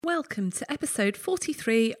Welcome to episode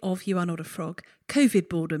 43 of You Are Not a Frog, COVID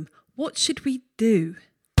boredom. What should we do?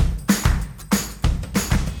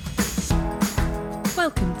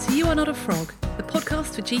 Welcome to You Are Not a Frog, the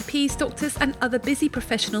podcast for GPs, doctors and other busy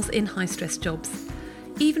professionals in high-stress jobs.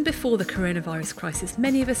 Even before the coronavirus crisis,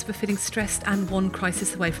 many of us were feeling stressed and one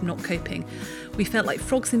crisis away from not coping. We felt like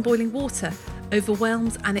frogs in boiling water,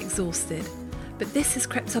 overwhelmed and exhausted. But this has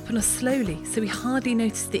crept up on us slowly, so we hardly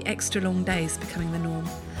notice the extra long days becoming the norm.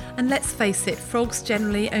 And let's face it, frogs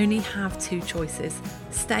generally only have two choices: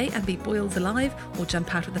 stay and be boiled alive, or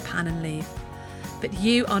jump out of the pan and leave. But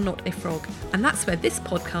you are not a frog, and that's where this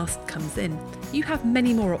podcast comes in. You have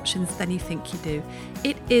many more options than you think you do.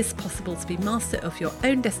 It is possible to be master of your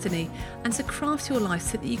own destiny and to craft your life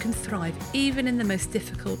so that you can thrive even in the most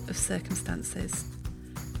difficult of circumstances.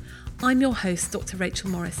 I'm your host, Dr. Rachel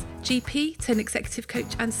Morris, GP, turned executive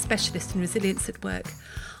coach and specialist in resilience at work.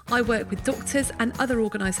 I work with doctors and other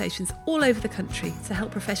organisations all over the country to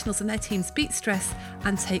help professionals and their teams beat stress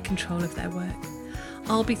and take control of their work.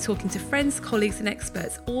 I'll be talking to friends, colleagues and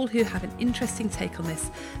experts, all who have an interesting take on this,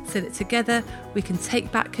 so that together we can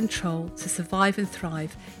take back control to survive and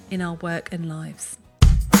thrive in our work and lives.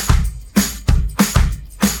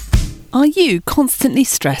 Are you constantly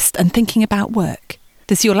stressed and thinking about work?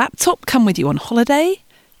 Does your laptop come with you on holiday?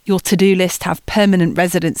 Your to-do list have permanent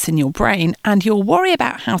residence in your brain, and your worry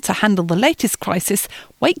about how to handle the latest crisis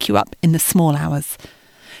wake you up in the small hours?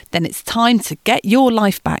 Then it's time to get your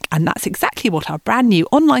life back, and that's exactly what our brand new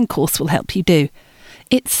online course will help you do.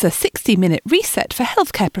 It's a 60-minute reset for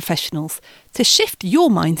healthcare professionals to shift your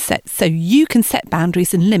mindset so you can set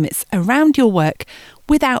boundaries and limits around your work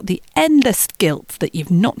without the endless guilt that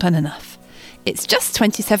you've not done enough. It's just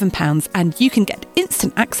 £27 and you can get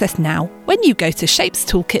instant access now when you go to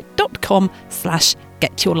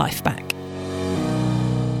shapestoolkit.com/getyourlifeback.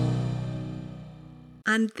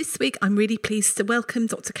 And this week, I'm really pleased to welcome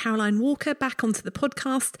Dr. Caroline Walker back onto the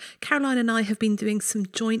podcast. Caroline and I have been doing some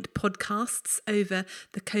joint podcasts over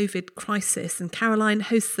the COVID crisis, and Caroline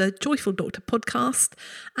hosts the Joyful Doctor podcast,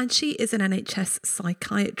 and she is an NHS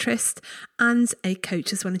psychiatrist and a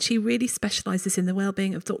coach as well, and she really specialises in the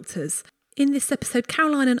wellbeing of doctors. In this episode,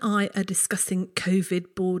 Caroline and I are discussing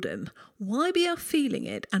COVID boredom, why we are feeling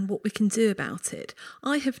it and what we can do about it.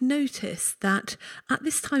 I have noticed that at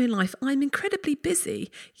this time in life, I'm incredibly busy,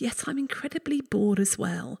 yet I'm incredibly bored as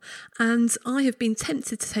well. And I have been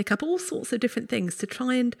tempted to take up all sorts of different things to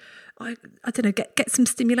try and, get some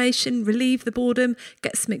stimulation, relieve the boredom,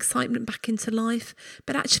 get some excitement back into life.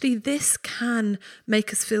 But actually, this can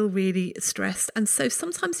make us feel really stressed. And so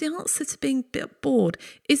sometimes the answer to being bored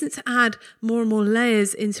isn't to add more and more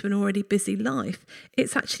layers into an already busy life.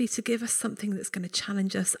 It's actually to give us something that's going to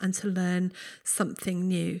challenge us and to learn something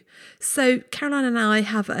new. So Caroline and I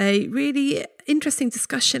have a really interesting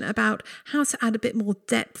discussion about how to add a bit more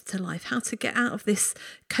depth to life, how to get out of this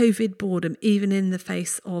COVID boredom, even in the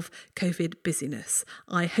face of COVID busyness.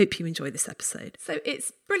 I hope you enjoy this episode. So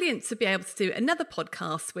it's brilliant to be able to do another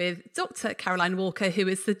podcast with Dr. Caroline Walker, who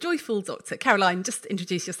is the Joyful Doctor. Caroline, just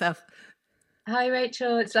introduce yourself. Hi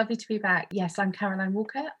Rachel, it's lovely to be back. Yes, I'm Caroline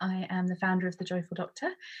Walker. I am the founder of The Joyful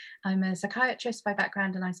Doctor. I'm a psychiatrist by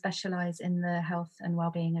background and I specialise in the health and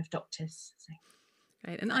wellbeing of doctors.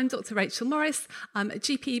 Great. And I'm Dr. Rachel Morris. I'm a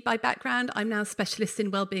GP by background. I'm now a specialist in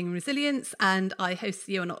wellbeing and resilience, and I host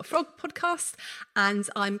the You Are Not a Frog podcast. And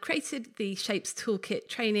I'm created the Shapes Toolkit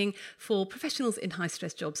training for professionals in high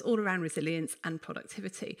stress jobs all around resilience and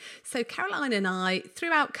productivity. So Caroline and I,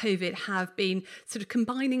 throughout COVID, have been sort of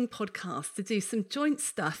combining podcasts to do some joint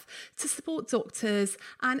stuff to support doctors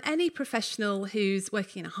and any professional who's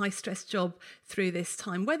working in a high stress job through this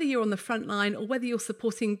time, whether you're on the front line or whether you're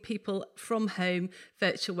supporting people from home,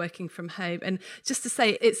 virtual working from home. And just to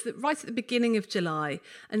say, it's right at the beginning of July.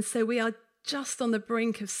 And so we are just on the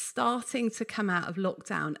brink of starting to come out of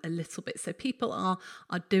lockdown a little bit. So people are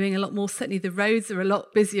doing a lot more. Certainly the roads are a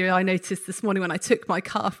lot busier. I noticed this morning when I took my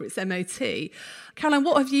car for its MOT. Caroline,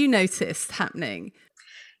 what have you noticed happening?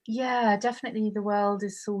 Yeah, definitely the world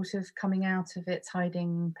is sort of coming out of its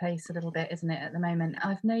hiding place a little bit, isn't it, at the moment?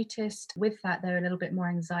 I've noticed with that there a little bit more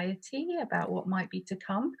anxiety about what might be to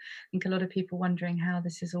come. I think a lot of people wondering how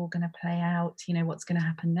this is all going to play out, what's going to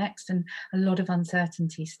happen next, and a lot of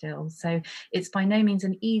uncertainty still. So it's by no means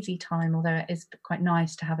an easy time, although it is quite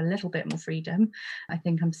nice to have a little bit more freedom. I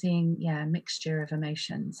think I'm seeing, a mixture of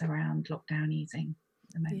emotions around lockdown easing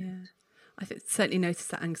at the moment. Yeah. I've certainly noticed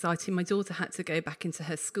that anxiety. My daughter had to go back into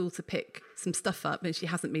her school to pick some stuff up, and she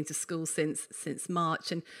hasn't been to school since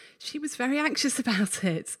March, and she was very anxious about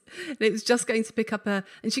it. And it was just going to pick up a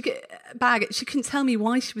bag. She couldn't tell me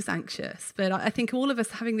why she was anxious, but I think all of us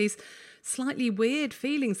having these slightly weird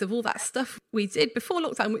feelings of all that stuff we did before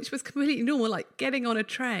lockdown, which was completely normal, like getting on a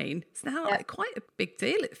train. It's now like quite a big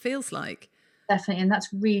deal, it feels like. Definitely, and that's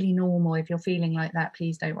really normal. If you're feeling like that,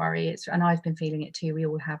 please don't worry. And I've been feeling it too. We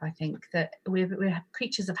all have. I think that we're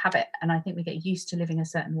creatures of habit, and I think we get used to living a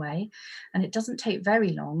certain way, and it doesn't take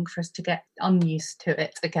very long for us to get unused to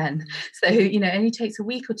it again. So it only takes a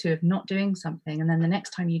week or two of not doing something, and then the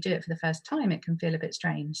next time you do it for the first time, it can feel a bit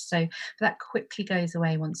strange. So that quickly goes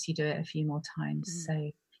away once you do it a few more times.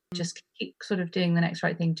 So just keep sort of doing the next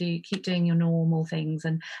right thing. Keep doing your normal things,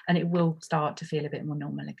 and it will start to feel a bit more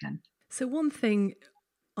normal again. So one thing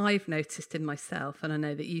I've noticed in myself, and I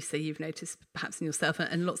know that you say you've noticed perhaps in yourself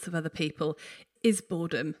and lots of other people, is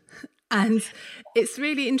boredom. And it's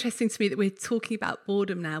really interesting to me that we're talking about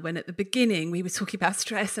boredom now, when at the beginning we were talking about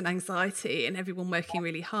stress and anxiety and everyone working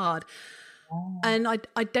really hard. And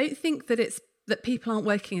I don't think that it's that people aren't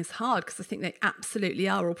working as hard, because I think they absolutely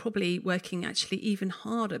are, or probably working actually even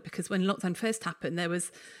harder, because when lockdown first happened, there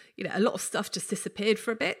was, a lot of stuff just disappeared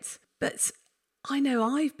for a bit. But I know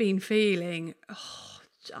I've been feeling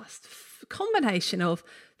just a combination of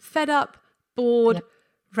fed up, bored,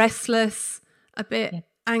 restless, a bit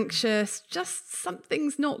anxious, just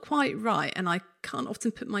something's not quite right, and I can't often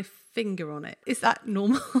put my finger on it. Is that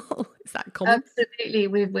normal? Is that common? Absolutely,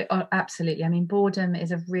 we absolutely. I mean, boredom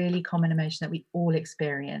is a really common emotion that we all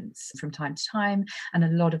experience from time to time, and a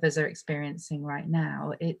lot of us are experiencing right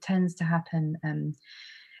now. It tends to happen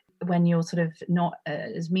when you're sort of not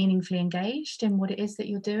as meaningfully engaged in what it is that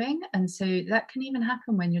you're doing. And so that can even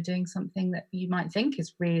happen when you're doing something that you might think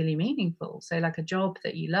is really meaningful. So like a job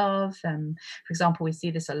that you love. For example, we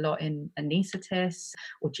see this a lot in anaesthetists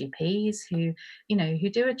or GPs who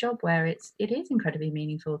do a job where it is incredibly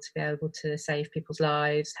meaningful to be able to save people's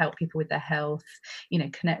lives, help people with their health,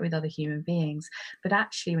 connect with other human beings. But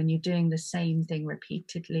actually, when you're doing the same thing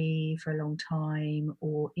repeatedly for a long time,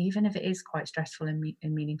 or even if it is quite stressful and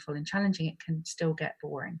meaningful and challenging, it can still get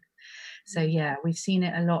boring. So we've seen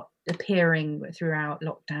it a lot appearing throughout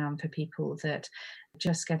lockdown for people that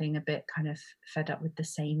just getting a bit kind of fed up with the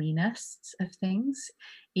sameness of things,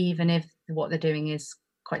 even if what they're doing is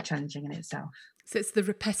quite challenging in itself. So it's the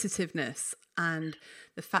repetitiveness and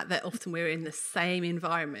the fact that often we're in the same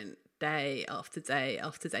environment day after day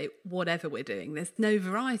after day, whatever we're doing, there's no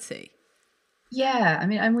variety. Yeah, I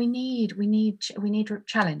mean, and we need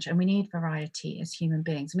challenge, and we need variety as human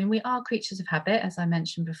beings. I mean, we are creatures of habit, as I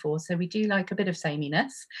mentioned before, so we do like a bit of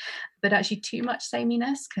sameness, but actually too much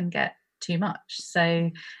sameness can get too much.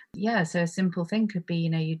 So so a simple thing could be,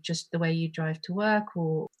 you just the way you drive to work,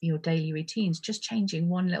 or your daily routines, just changing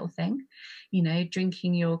one little thing,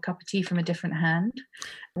 drinking your cup of tea from a different hand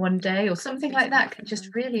one day or something like that can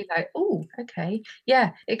just really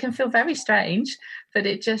it can feel very strange, but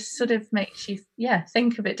it just sort of makes you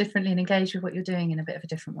think a bit differently and engage with what you're doing in a bit of a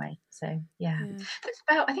different way. So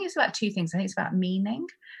I think it's about two things. I think it's about meaning,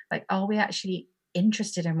 like, are we actually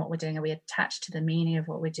interested in what we're doing? Are we attached to the meaning of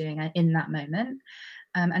what we're doing in that moment?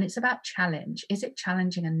 And it's about challenge. Is it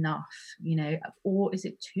challenging enough, or is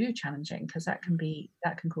it too challenging? Because that can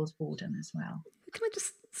cause boredom as well. Can I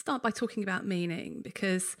just start by talking about meaning?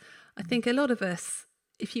 Because I think a lot of us,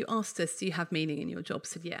 if you asked us, do you have meaning in your job?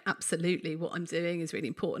 Said, yeah, absolutely. What I'm doing is really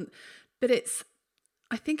important. But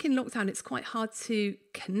I think in lockdown, it's quite hard to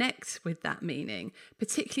connect with that meaning,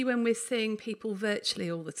 particularly when we're seeing people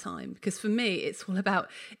virtually all the time. Because for me, it's all about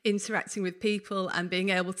interacting with people and being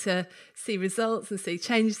able to see results and see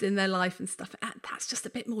changes in their life and stuff. And that's just a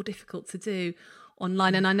bit more difficult to do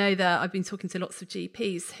online. And I know that I've been talking to lots of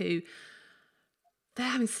GPs who they're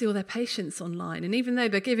having to see all their patients online. And even though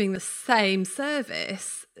they're giving the same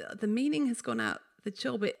service, the meaning has gone out the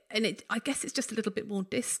job. I guess it's just a little bit more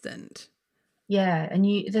distant. Yeah, and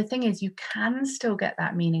the thing is, you can still get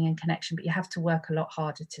that meaning and connection, but you have to work a lot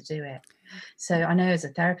harder to do it. So I know as a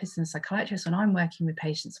therapist and a psychiatrist, when I'm working with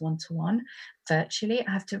patients one-to-one virtually,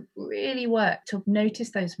 I have to really work to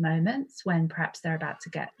notice those moments when perhaps they're about to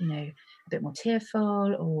get, a bit more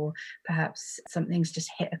tearful, or perhaps something's just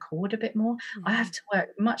hit a chord a bit more. I have to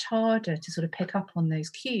work much harder to sort of pick up on those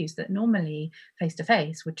cues that normally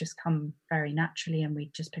face-to-face would just come very naturally, and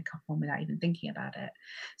we'd just pick up on without even thinking about it.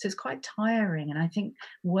 So it's quite tiring. And I think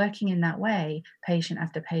working in that way, patient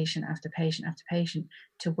after patient after patient after patient,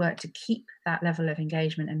 to work to keep that level of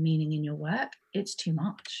engagement and meaning in your work, it's too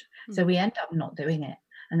much. So we end up not doing it.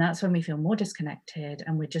 And that's when we feel more disconnected,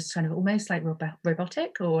 and we're just kind of almost like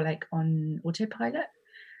robotic or like on autopilot.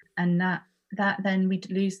 And that then we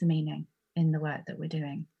lose the meaning in the work that we're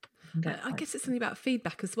doing. I guess it's something about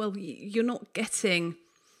feedback as well. You're not getting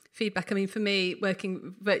feedback. I mean, for me,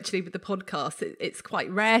 working virtually with the podcast, it's quite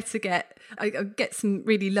rare to get, I get some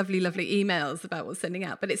really lovely emails about what's sending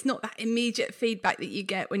out, but it's not that immediate feedback that you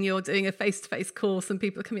get when you're doing a face-to-face course and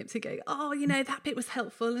people are coming up to you going, oh, you know, that bit was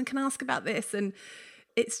helpful and can I ask about this? And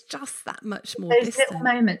it's just that much more those distant. little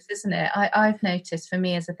moments, isn't it? I've noticed for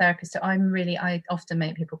me as a therapist, I often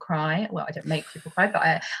make people cry. Well, I don't make people cry, but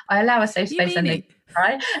I allow a safe space and they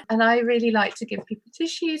cry. And I really like to give people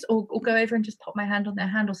tissues or go over and just pop my hand on their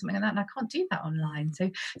hand or something like that. And I can't do that online.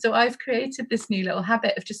 So I've created this new little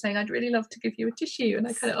habit of just saying, I'd really love to give you a tissue. And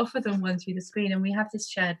I kind of offer them one through the screen. And we have this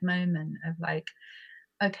shared moment of like,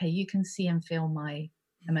 okay, you can see and feel my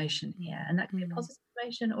emotion here, and that can be a positive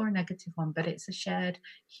emotion or a negative one, but it's a shared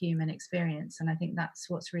human experience. And I think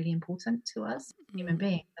that's what's really important to us human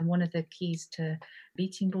beings, and one of the keys to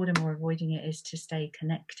beating boredom or avoiding it is to stay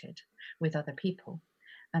connected with other people,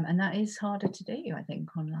 and that is harder to do, I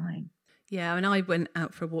think, online. Yeah, and I went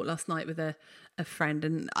out for a walk last night with a friend,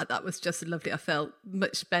 and that was just lovely. I felt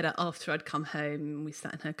much better after I'd come home. We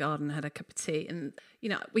sat in her garden, had a cup of tea, and you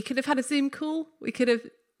know, we could have had a Zoom call, we could have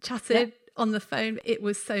chatted on the phone. It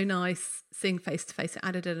was so nice seeing face to face. It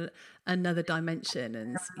added another dimension.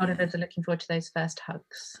 And a lot of us are looking forward to those first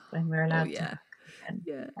hugs when we're allowed to hug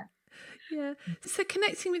again. Yeah. So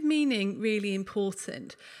connecting with meaning, really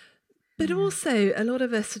important. But also a lot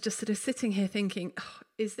of us are just sort of sitting here thinking, oh,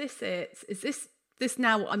 is this it? Is this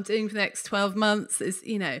now what I'm doing for the next 12 months? Is,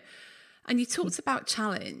 you know, and you talked about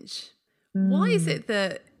challenge. Why is it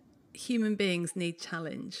that human beings need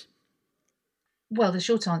challenge? Well, the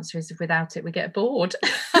short answer is without it, we get bored.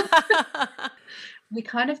 We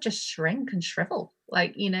kind of just shrink and shrivel.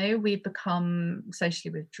 Like, you know, we become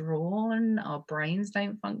socially withdrawn. Our brains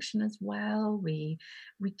don't function as well. We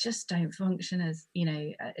just don't function as, you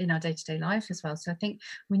know, in our day-to-day life as well. So I think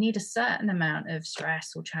we need a certain amount of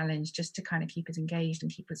stress or challenge just to kind of keep us engaged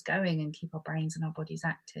and keep us going and keep our brains and our bodies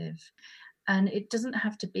active. And it doesn't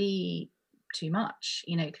have to be too much,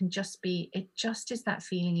 you know, it just is that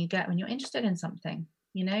feeling you get when you're interested in something,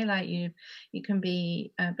 you know, like you can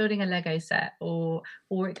be building a Lego set, or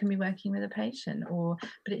it can be working with a patient,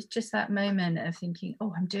 but it's just that moment of thinking,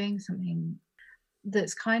 oh, I'm doing something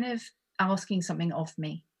that's kind of asking something of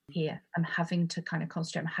me here. I'm having to kind of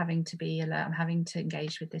concentrate, I'm having to be alert, I'm having to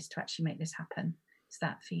engage with this to actually make this happen. It's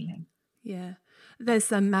that feeling. Yeah. There's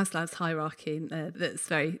Maslow's hierarchy that's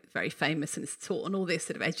very, very famous, and it's taught on all these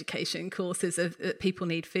sort of education courses of people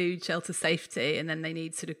need food, shelter, safety, and then they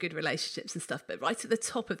need sort of good relationships and stuff. But right at the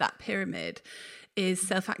top of that pyramid is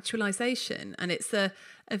self-actualization. And it's a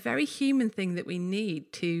very human thing that we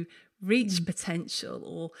need to reach potential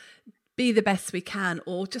or be the best we can,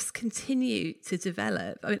 or just continue to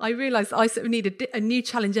develop. I mean, I realise I sort of need a new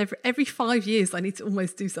challenge every 5 years. I need to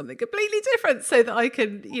almost do something completely different so that I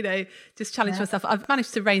can, you know, just challenge myself. I've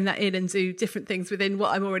managed to rein that in and do different things within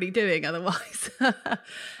what I'm already doing. Otherwise,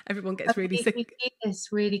 everyone gets really sick. We see this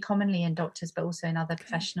really commonly in doctors, but also in other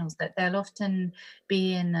professionals, that they'll often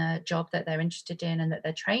be in a job that they're interested in and that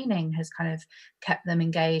their training has kind of kept them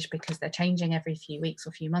engaged because they're changing every few weeks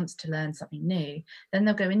or few months to learn something new. Then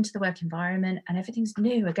they'll go into the work environment and everything's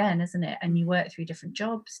new again, isn't it? And you work through different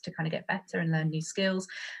jobs to kind of get better and learn new skills.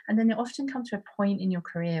 And then you often come to a point in your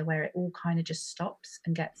career where it all kind of just stops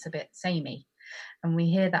and gets a bit samey. And we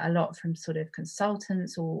hear that a lot from sort of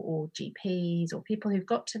consultants or GPs or people who've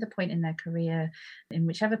got to the point in their career, in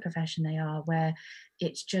whichever profession they are, where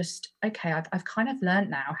it's just, okay, I've kind of learned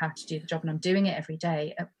now how to do the job and I'm doing it every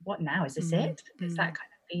day. What now? Is this it? It's that kind of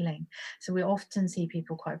feeling. So we often see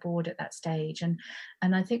people quite bored at that stage. And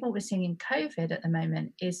I think what we're seeing in COVID at the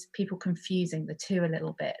moment is people confusing the two a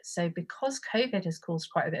little bit. So because COVID has caused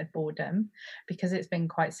quite a bit of boredom, because it's been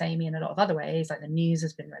quite samey in a lot of other ways, like the news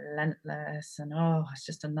has been relentless and, oh, it's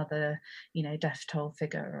just another, you know, death toll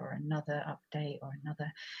figure or another update or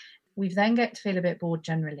another. We then get to feel a bit bored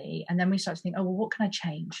generally. And then we start to think, oh, well, what can I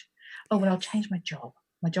change? Oh, well, I'll change my job.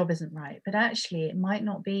 My job isn't right. But actually, it might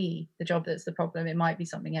not be the job that's the problem. It might be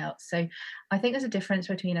something else. So I think there's a difference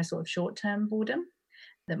between a sort of short-term boredom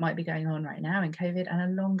that might be going on right now in COVID and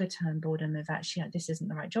a longer-term boredom of actually, this isn't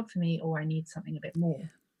the right job for me, or I need something a bit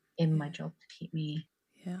more in my job to keep me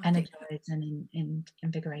energized and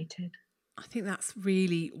invigorated. I think that's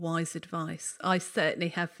really wise advice. I certainly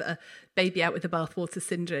have a baby out with the bathwater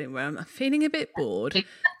syndrome where I'm feeling a bit bored.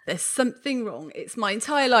 There's something wrong. It's my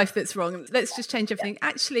entire life that's wrong. Let's just change everything.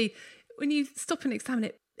 Actually, when you stop and examine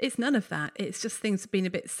it, it's none of that. It's just things have been a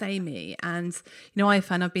bit samey. And, you know, I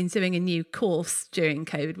found I've been doing a new course during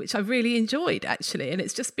COVID, which I've really enjoyed, actually. And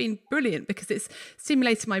it's just been brilliant because it's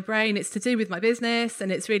stimulated my brain. It's to do with my business.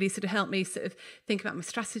 And it's really sort of helped me sort of think about my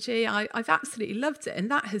strategy. I've absolutely loved it. And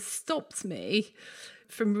that has stopped me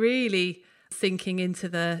from really sinking into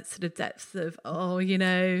the sort of depths of,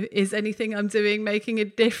 is anything I'm doing making a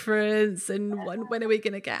difference? And when are we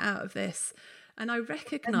going to get out of this? And I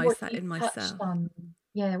recognise that in myself.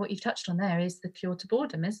 What you've touched on there is the cure to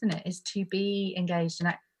boredom, isn't it? Is to be engaged and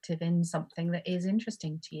active in something that is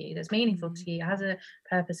interesting to you, that's meaningful to you, has a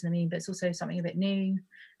purpose and a meaning, but it's also something a bit new,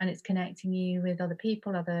 and it's connecting you with other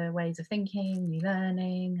people, other ways of thinking, new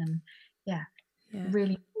learning, and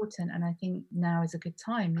really important. And I think now is a good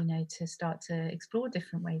time, to start to explore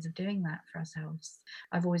different ways of doing that for ourselves.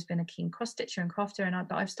 I've always been a keen cross stitcher and crafter,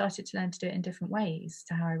 but I've started to learn to do it in different ways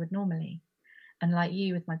to how I would normally. And like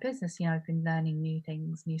you with my business, I've been learning new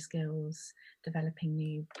things, new skills, developing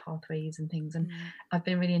new pathways and things. And I've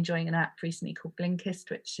been really enjoying an app recently called Blinkist,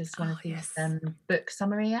 which is one of these book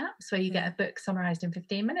summary apps where you get a book summarized in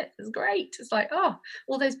 15 minutes. It's great. It's like, all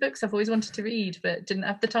those books I've always wanted to read but didn't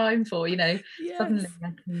have the time for, suddenly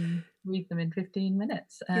I can read them in 15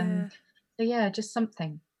 minutes. Just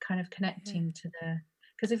something kind of connecting to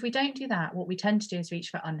because if we don't do that, what we tend to do is reach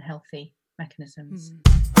for unhealthy mechanisms.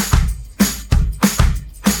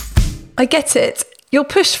 I get it. You're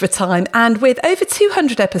pushed for time, and with over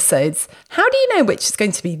 200 episodes, how do you know which is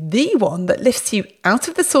going to be the one that lifts you out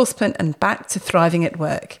of the saucepan and back to thriving at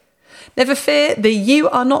work? Never fear, the You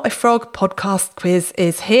Are Not a Frog podcast quiz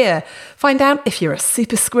is here. Find out if you're a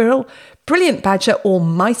super squirrel, brilliant badger or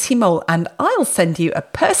mighty mole, and I'll send you a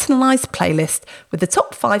personalised playlist with the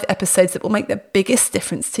top 5 episodes that will make the biggest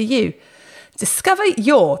difference to you. Discover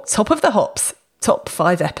your top of the hops. Top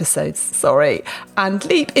 5 episodes, and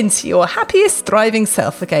leap into your happiest, thriving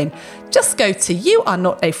self again. Just go to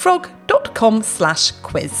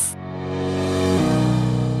youarenotafrog.com/quiz.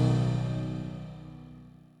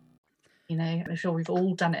 I'm sure we've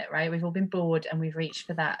all done it, right? We've all been bored and we've reached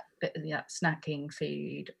for that bit of that snacking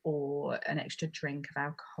food or an extra drink of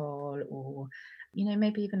alcohol, or,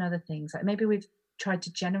 maybe even other things. Like maybe we've tried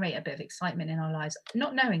to generate a bit of excitement in our lives,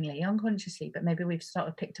 not knowingly, unconsciously, but maybe we've sort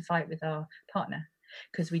of picked a fight with our partner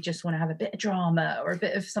because we just want to have a bit of drama or a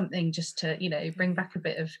bit of something just to, bring back a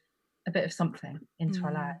bit of something into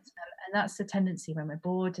our lives. And that's the tendency when we're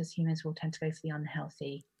bored as humans. We'll tend to go for the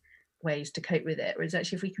unhealthy ways to cope with it. Whereas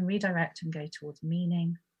actually if we can redirect and go towards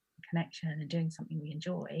meaning, connection, and doing something we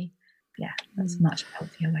enjoy, that's a much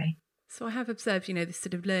healthier way. So I have observed, this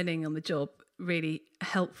sort of learning on the job really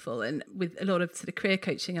helpful. And with a lot of sort of career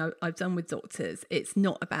coaching I've done with doctors, it's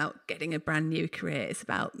not about getting a brand new career. It's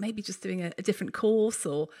about maybe just doing a different course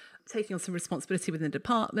or taking on some responsibility within the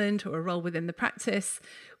department or a role within the practice,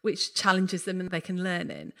 which challenges them and they can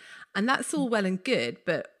learn in. And that's all well and good.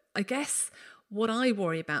 But I guess what I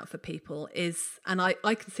worry about for people is, and I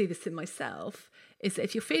can see this in myself, is that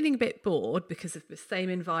if you're feeling a bit bored because of the same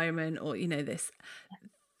environment or,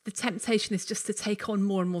 the temptation is just to take on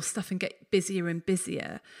more and more stuff and get busier and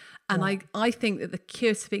busier. And I think that the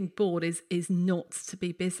cure to being bored is not to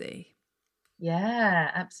be busy. Yeah,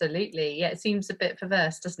 absolutely. Yeah, it seems a bit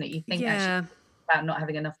perverse, doesn't it? You think actually about not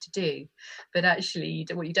having enough to do, but actually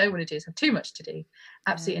what you don't want to do is have too much to do.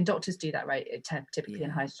 Absolutely. And doctors do that, right? Typically in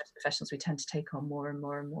high stress professionals, we tend to take on more and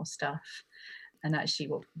more and more stuff. And actually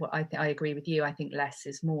what I agree with you. I think less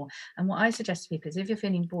is more. And what I suggest to people is if you're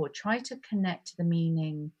feeling bored, try to connect to the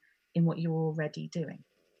meaning in what you're already doing.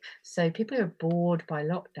 So people who are bored by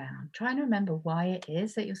lockdown, try and remember why it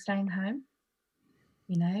is that you're staying home.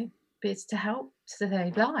 But it's to help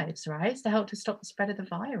save lives, right? It's to help to stop the spread of the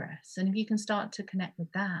virus. And if you can start to connect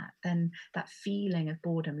with that, then that feeling of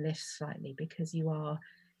boredom lifts slightly, because you are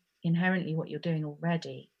inherently, what you're doing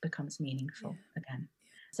already becomes meaningful again.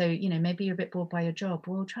 So, maybe you're a bit bored by your job.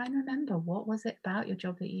 Well, try and remember, what was it about your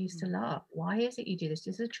job that you used to love? Why is it you do this?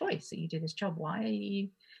 This is a choice that you do this job. Why are you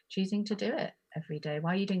choosing to do it every day?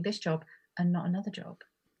 Why are you doing this job and not another job?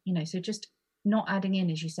 So just not adding in,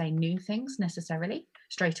 as you say, new things necessarily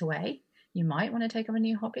straight away. You might want to take up a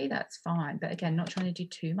new hobby. That's fine. But again, not trying to do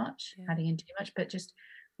too much, adding in too much, but just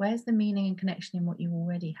where's the meaning and connection in what you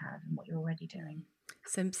already have and what you're already doing?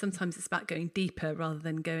 So sometimes it's about going deeper rather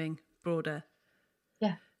than going broader.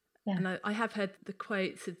 Yeah. And I have heard the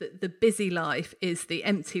quote that the busy life is the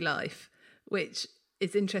empty life, which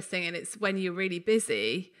is interesting. And it's when you're really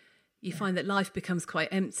busy, you find that life becomes quite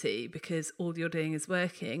empty because all you're doing is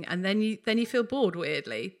working. And then you feel bored,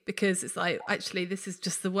 weirdly, because it's like, actually, this is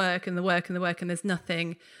just the work and the work and the work, and there's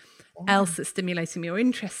nothing else that's stimulating me or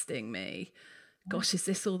interesting me. Gosh, is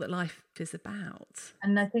this all that life is about?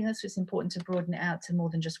 And I think that's what's important, to broaden it out to more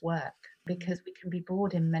than just work, because we can be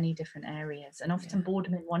bored in many different areas, and often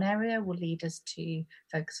boredom in one area will lead us to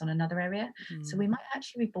focus on another area. So we might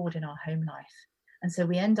actually be bored in our home life, and so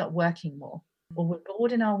we end up working more or we're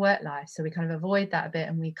bored in our work life, so we kind of avoid that a bit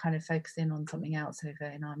and we kind of focus in on something else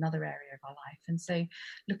over in another area of our life. And so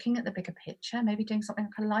looking at the bigger picture, maybe doing something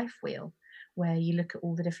like a life wheel, where you look at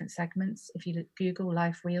all the different segments. If you Google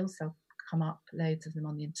life wheels, they'll come up, loads of them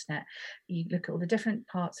on the internet. You look at all the different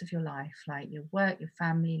parts of your life, like your work, your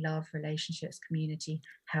family, love, relationships, community,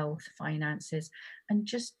 health, finances, and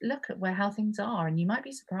just look at how things are. And you might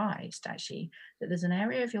be surprised actually that there's an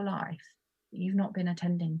area of your life that you've not been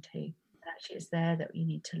attending to. And actually it's there that you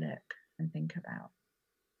need to look and think about.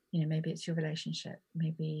 Maybe it's your relationship,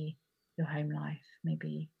 maybe your home life,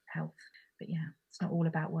 maybe health. But yeah, it's not all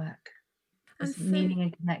about work. There's meaning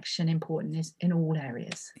and connection important is in all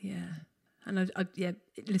areas. Yeah. And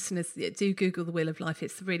listeners, do Google the Wheel of Life.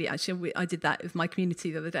 It's really, actually, I did that with my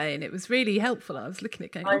community the other day and it was really helpful. I was looking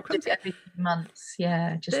at going, I did it every few months.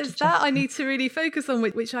 Yeah. There's that I need to really focus on,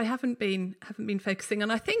 which I haven't been focusing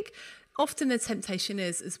on. I think often the temptation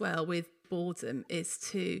is as well with boredom is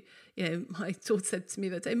to, my daughter said to me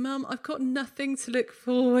that day, Mum, I've got nothing to look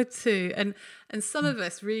forward to. And some of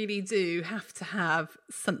us really do have to have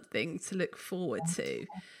something to look forward to.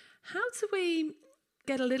 How do we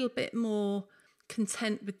get a little bit more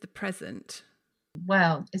content with the present?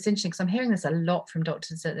 Well, it's interesting because I'm hearing this a lot from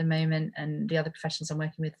doctors at the moment and the other professions I'm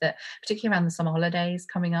working with, that particularly around the summer holidays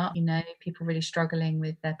coming up, people really struggling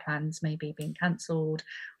with their plans maybe being cancelled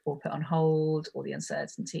or put on hold, or the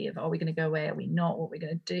uncertainty of, are we going to go away? Are we not? What are we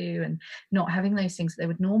going to do? And not having those things that they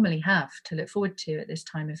would normally have to look forward to at this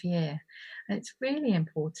time of year. And it's really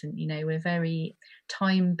important, we're very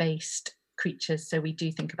time-based creatures, so we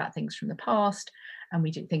do think about things from the past and we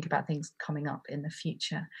do think about things coming up in the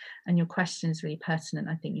future. And your question is really pertinent.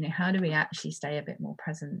 I think, how do we actually stay a bit more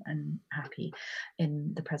present and happy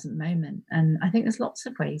in the present moment? And I think there's lots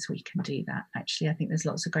of ways we can do that. Actually, I think there's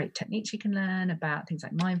lots of great techniques you can learn about, things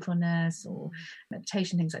like mindfulness or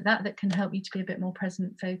meditation, things like that can help you to be a bit more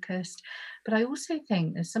present focused. But I also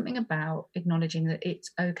think there's something about acknowledging that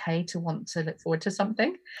it's okay to want to look forward to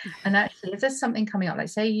something. And actually, if there's something coming up, like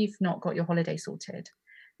say you've not got your holiday sorted,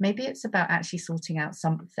 maybe it's about actually sorting out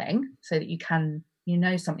something so that you can,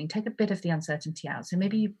 something, take a bit of the uncertainty out. So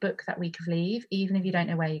maybe you book that week of leave, even if you don't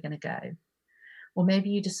know where you're going to go. Or maybe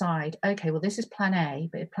you decide, okay, well, this is plan A,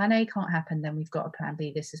 but if plan A can't happen, then we've got a plan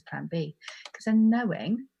B. This is plan B. Because then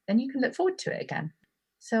you can look forward to it again.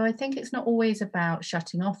 So I think it's not always about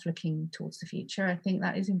shutting off, looking towards the future. I think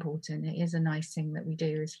that is important. It is a nice thing that we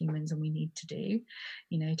do as humans and we need to do,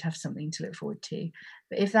 to have something to look forward to.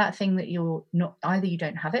 But if that thing that you're not, either you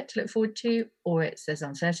don't have it to look forward to, or there's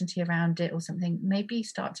uncertainty around it or something, maybe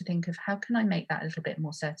start to think of how can I make that a little bit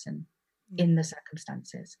more certain in the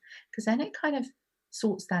circumstances? Because then it kind of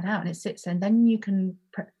sorts that out and it sits there, and then you can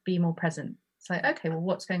be more present. It's like, okay, well,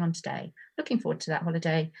 what's going on today? Looking forward to that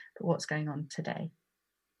holiday, but what's going on today?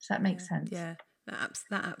 Does that make sense? Yeah, that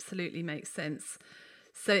absolutely makes sense.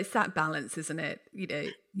 So it's that balance, isn't it?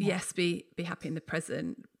 Yes, be happy in the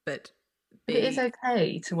present, but it is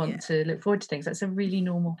okay to want to look forward to things. That's a really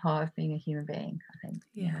normal part of being a human being, I think.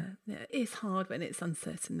 Yeah. It's hard when it's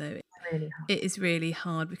uncertain, though. It's really hard. It is really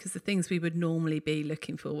hard because the things we would normally be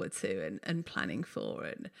looking forward to and planning for,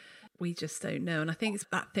 and we just don't know. And I think it's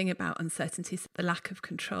that thing about uncertainty, the lack of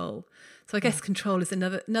control. So I guess control is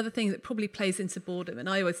another thing that probably plays into boredom. And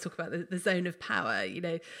I always talk about the zone of power,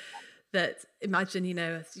 that imagine,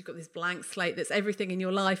 you've got this blank slate that's everything in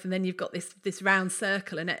your life, and then you've got this round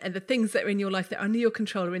circle, and the things that are in your life that are under your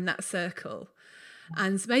control are in that circle.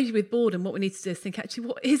 And maybe with boredom, what we need to do is think, actually,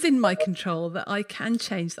 what is in my control that I can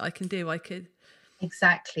change, that I can do?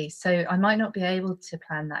 Exactly. So I might not be able to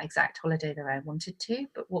plan that exact holiday that I wanted to,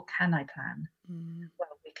 but what can I plan?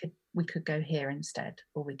 Well, we could go here instead,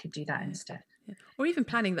 or we could do that instead. Yeah. Or even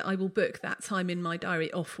planning that I will book that time in my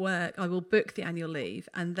diary off work. I will book the annual leave,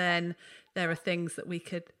 and then there are things that we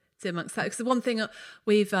could do amongst that. Because the one thing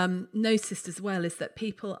we've noticed as well is that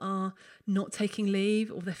people are not taking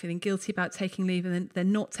leave, or they're feeling guilty about taking leave, and then they're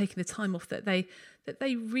not taking the time off that they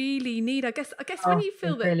really need. I guess when you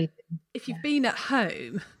feel that really, if you've been at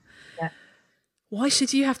home, why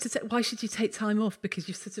should you take time off because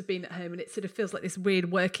you've sort of been at home, and it sort of feels like this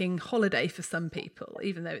weird working holiday for some people,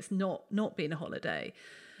 even though it's not been a holiday.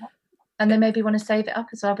 And they maybe want to save it up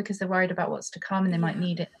as well because they're worried about what's to come, and they might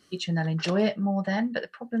need it in the future, and they'll enjoy it more then. But the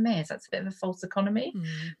problem is that's a bit of a false economy.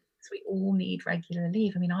 So we all need regular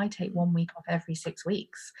leave. I mean, I take 1 week off every 6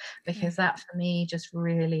 weeks because that for me just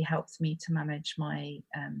really helps me to manage my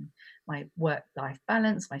my work-life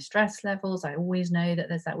balance, my stress levels. I always know that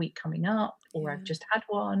there's that week coming up, or I've just had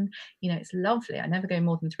one. It's lovely. I never go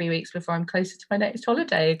more than 3 weeks before I'm closer to my next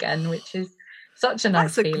holiday again, which is such a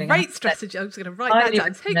nice feeling. That's a great strategy. I'm just going to write that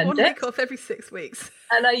down. Take 1 week off every 6 weeks.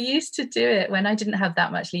 And I used to do it when I didn't have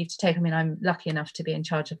that much leave to take. I mean, I'm lucky enough to be in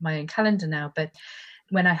charge of my own calendar now, but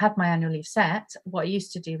when I had my annual leave set, what I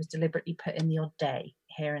used to do was deliberately put in the odd day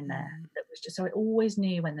here and there. That was just so I always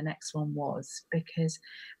knew when the next one was, because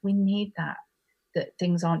we need that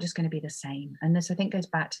things aren't just going to be the same. And this, I think, goes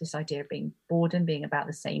back to this idea of being boredom being about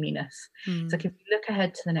the sameness. It's like if we look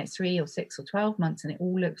ahead to the next 3 or 6 or 12 months and it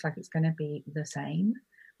all looks like it's going to be the same,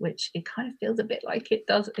 which it kind of feels a bit like it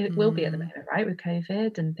will be at the moment, right, with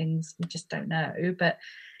COVID and things, we just don't know, but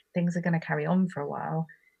things are going to carry on for a while.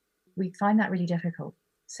 We find that really difficult.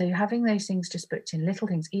 So having those things just booked in, little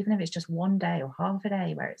things, even if it's just one day or half a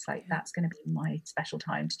day where it's like, that's going to be my special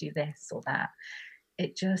time to do this or that,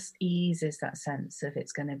 it just eases that sense of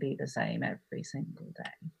it's going to be the same every single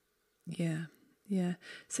day. Yeah.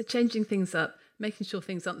 So changing things up, making sure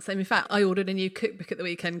things aren't the same. In fact, I ordered a new cookbook at the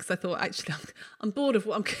weekend because I thought, actually, I'm bored of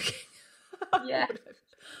what I'm cooking. Yeah.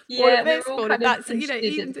 We're all kind of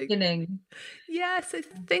even beginning. Yeah, so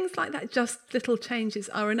things like that, just little changes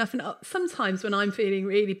are enough. And sometimes when I'm feeling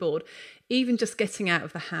really bored, even just getting out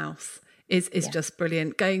of the house is just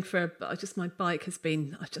brilliant. Going for my bike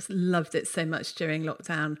I just loved it so much during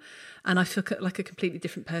lockdown, and I feel like a completely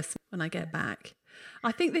different person when I get back.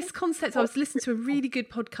 I think this concept, I was listening to a really good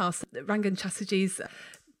podcast, Rangan Chatterjee's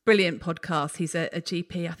brilliant podcast. He's a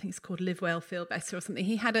GP. I think it's called Live Well, Feel Better or something.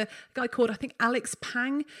 He had a guy called, I think, Alex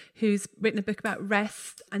Pang, who's written a book about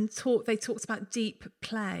rest, and they talked about deep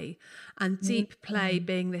play, and deep play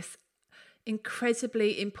being this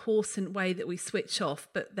incredibly important way that we switch off,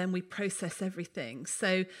 but then we process everything.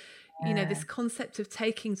 So, this concept of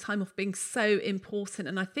taking time off being so important.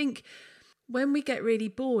 And I think when we get really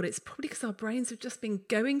bored, it's probably because our brains have just been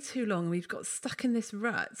going too long. We've got stuck in this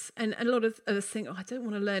rut. And a lot of us think, I don't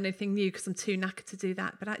want to learn anything new because I'm too knackered to do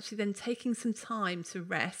that. But actually then taking some time to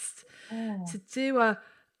rest, to do a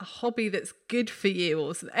hobby that's good for you,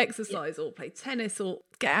 or some exercise, or play tennis, or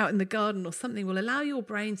get out in the garden or something, will allow your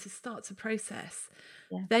brain to start to process.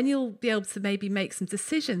 Then you'll be able to maybe make some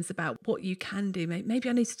decisions about what you can do. Maybe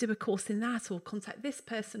I need to do a course in that, or contact this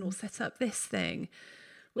person, or set up this thing.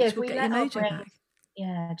 Which will get your mojo back.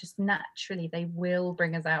 Just naturally they will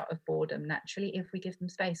bring us out of boredom naturally if we give them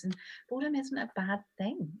space. And boredom isn't a bad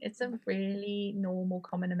thing. It's a really normal,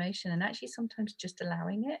 common emotion, and actually sometimes just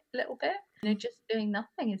allowing it a little bit, just doing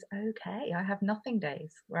nothing is okay. I have nothing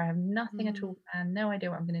days where I have nothing at all and no idea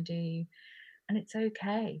what I'm going to do, and it's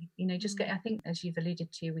okay. I think, as you've alluded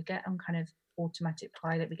to, we get on kind of automatic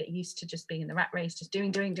pilot. We get used to just being in the rat race, just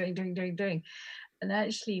doing, and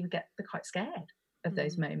actually we get quite scared of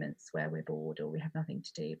those moments where we're bored or we have nothing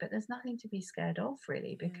to do. But there's nothing to be scared of,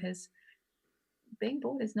 really, because being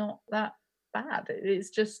bored is not that bad.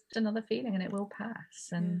 It's just another feeling, and it will pass.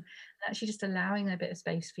 And actually just allowing a bit of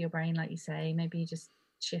space for your brain, like you say, maybe just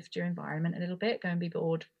shift your environment a little bit, go and be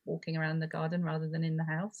bored walking around the garden rather than in the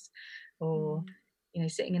house, or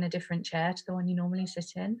sitting in a different chair to the one you normally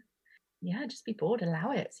sit in. Just be bored,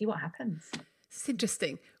 allow it, see what happens. It's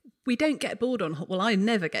interesting. We don't get bored I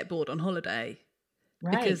never get bored on holiday.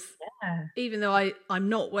 Right, because even though I'm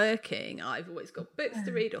not working, I've always got books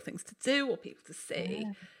to read or things to do or people to see.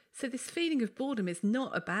 So this feeling of boredom is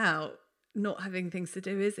not about not having things to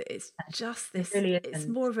do, is it? It's just this, it's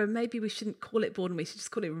more of a, maybe we shouldn't call it boredom, we should just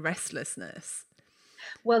call it restlessness.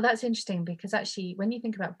 Well, that's interesting, because actually when you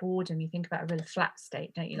think about boredom, you think about a real flat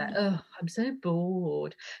state, don't you? Like, oh, I'm so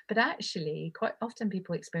bored. But actually quite often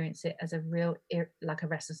people experience it as a real, like a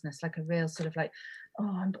restlessness, like a real sort of like,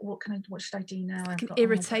 oh, what should I do now? Like an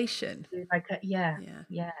irritation. Yeah.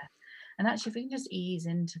 And actually if we can just ease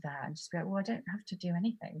into that and just be like, well, I don't have to do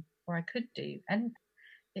anything, or I could do anything,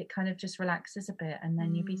 it kind of just relaxes a bit, and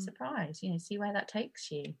then you'd be surprised, see where that takes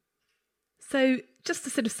you. So just to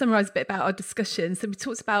sort of summarise a bit about our discussion, so we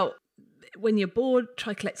talked about when you're bored,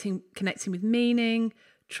 try connecting with meaning,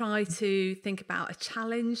 try to think about a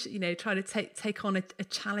challenge, try to take on a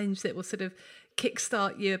challenge that will sort of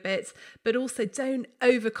kickstart you a bit, but also don't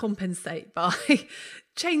overcompensate by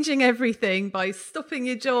changing everything, by stopping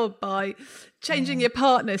your job, by changing your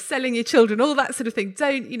partner, selling your children, all that sort of thing.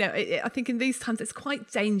 Don't, I think in these times it's quite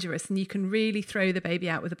dangerous, and you can really throw the baby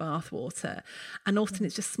out with the bathwater. And often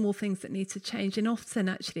it's just small things that need to change. And often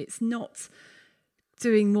actually it's not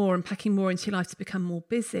doing more and packing more into your life to become more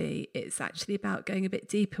busy. It's actually about going a bit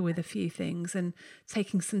deeper with a few things and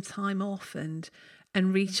taking some time off and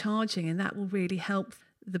recharging, and that will really help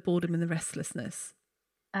the boredom and the restlessness.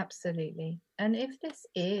 Absolutely. And if this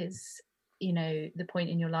is, the point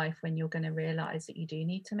in your life when you're going to realize that you do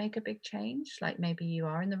need to make a big change, like maybe you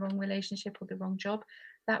are in the wrong relationship or the wrong job,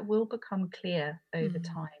 that will become clear over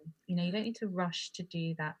time. You know, you don't need to rush to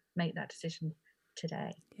do that, make that decision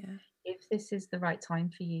today. Yeah. If this is the right time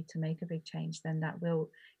for you to make a big change, then that will,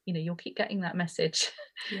 you know, you'll keep getting that message.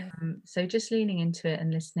 Yeah. So just leaning into it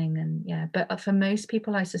and listening, and but for most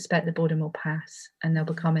people, I suspect the boredom will pass and they'll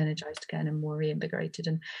become energized again and more reinvigorated,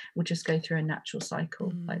 and we'll just go through a natural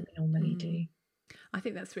cycle like we normally do. I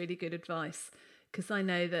think that's really good advice, because I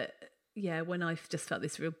know that, when I've just felt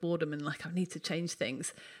this real boredom and like I need to change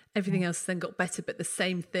things, everything else then got better, but the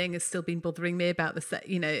same thing has still been bothering me about the set,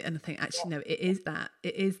 and I think actually, no, it is that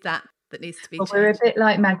needs to be changed. We're a bit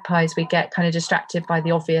like magpies. We get kind of distracted by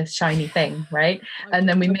the obvious shiny thing, right? And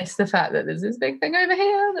then we miss the fact that there's this big thing over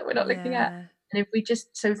here that we're not looking at. And if we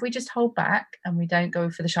just hold back and we don't go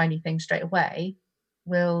for the shiny thing straight away,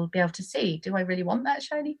 we'll be able to see, do I really want that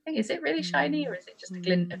shiny thing? Is it really shiny, or is it just a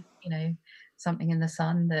glint of, something in the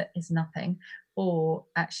sun that is nothing? Or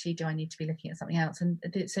actually, do I need to be looking at something else? And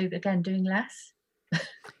so again, doing less.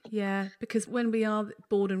 Yeah, because when we are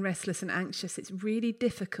bored and restless and anxious, it's really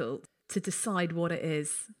difficult to decide what it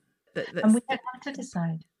is. And we don't have to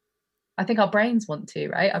decide. I think our brains want to,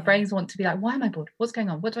 right? Our brains want to be like, why am I bored? What's going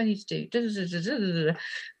on? What do I need to do?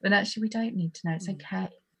 And actually, we don't need to know. It's okay.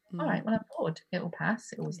 All right, well, I'm bored. It will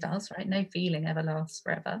pass. It always does, right? No feeling ever lasts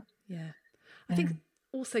forever. Yeah. I think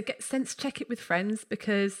also check it with friends,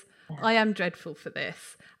 because I am dreadful for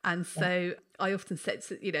this. And so I often said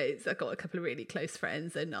to, I've got a couple of really close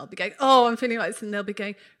friends, and I'll be going, oh, I'm feeling like this. And they'll be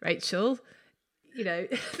going, Rachel,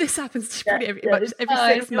 this happens to pretty much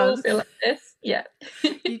every 6 months. Feel like this. Yeah.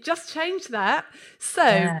 You just changed that.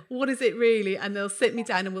 So what is it really? And they'll sit me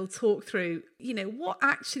down and we'll talk through, what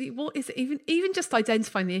is it? Even just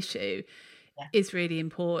identifying the issue is really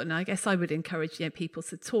important. I guess I would encourage people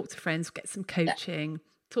to talk to friends, get some coaching,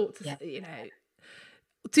 talk to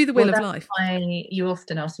do the wheel of life. You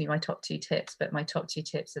often ask me my top 2 tips, but my top 2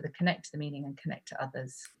 tips are the connect to the meaning and connect to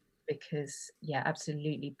others. Because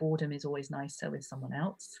absolutely, boredom is always nicer with someone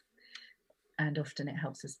else, and often it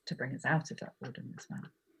helps us to bring us out of that boredom as well.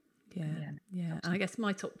 And I guess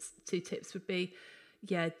my top 2 tips would be,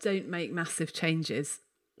 don't make massive changes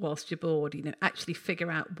whilst you're bored. Actually figure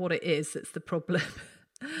out what it is that's the problem.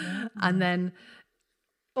 And then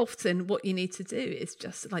often what you need to do is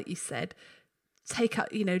just, like you said, take up,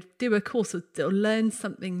 do a course or learn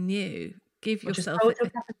something new. Give yourself just hold a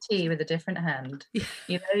cup of tea with a different hand.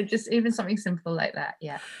 Just even something simple like that.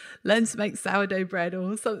 Learn to make sourdough bread,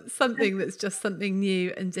 or something that's just something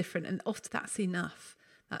new and different, and often that's enough.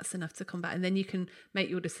 That's enough to combat, and then you can make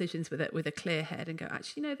your decisions with a clear head and go,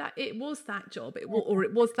 actually, that it was that job, it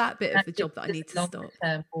was that bit of the job that I need to stop.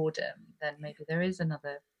 Long-term boredom, then maybe there is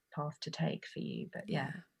another path to take for you. But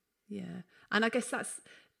and I guess that's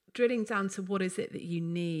drilling down to what is it that you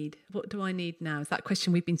need. What do I need now? Is that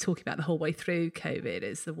question we've been talking about the whole way through COVID.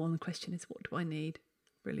 Is the one question is, what do I need?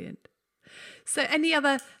 Brilliant. So any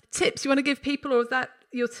other tips you want to give people, or is that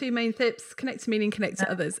your 2 main tips? Connect to meaning, connect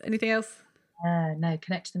to others. Anything else? No,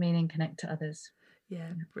 connect to the meaning, connect to others. Yeah,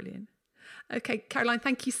 brilliant. Okay, Caroline,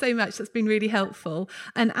 thank you so much. That's been really helpful.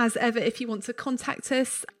 And as ever, if you want to contact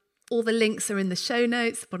us, all the links are in the show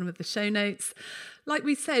notes, bottom of the show notes. Like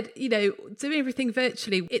we said, doing everything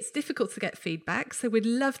virtually, it's difficult to get feedback. So we'd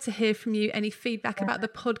love to hear from you. Any feedback about the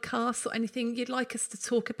podcast or anything you'd like us to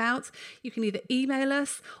talk about, you can either email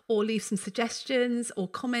us or leave some suggestions or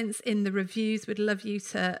comments in the reviews. We'd love you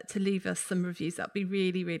to leave us some reviews. That'd be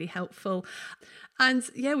really, really helpful. And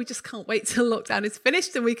we just can't wait till lockdown is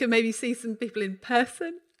finished and we can maybe see some people in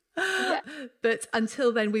person. But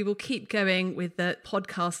until then, we will keep going with the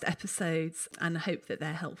podcast episodes and hope that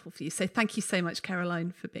they're helpful for you. So thank you so much,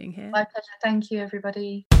 Caroline, for being here. My pleasure. Thank you,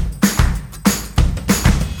 everybody.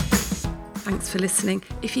 Thanks for listening.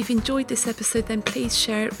 If you've enjoyed this episode, then please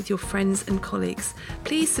share it with your friends and colleagues.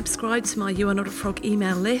 Please subscribe to my You Are Not a Frog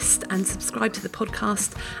email list and subscribe to the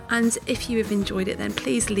podcast. And if you have enjoyed it, then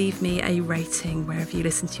please leave me a rating wherever you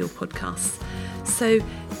listen to your podcasts. So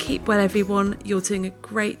keep well, everyone. You're doing a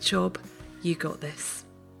great job. You got this.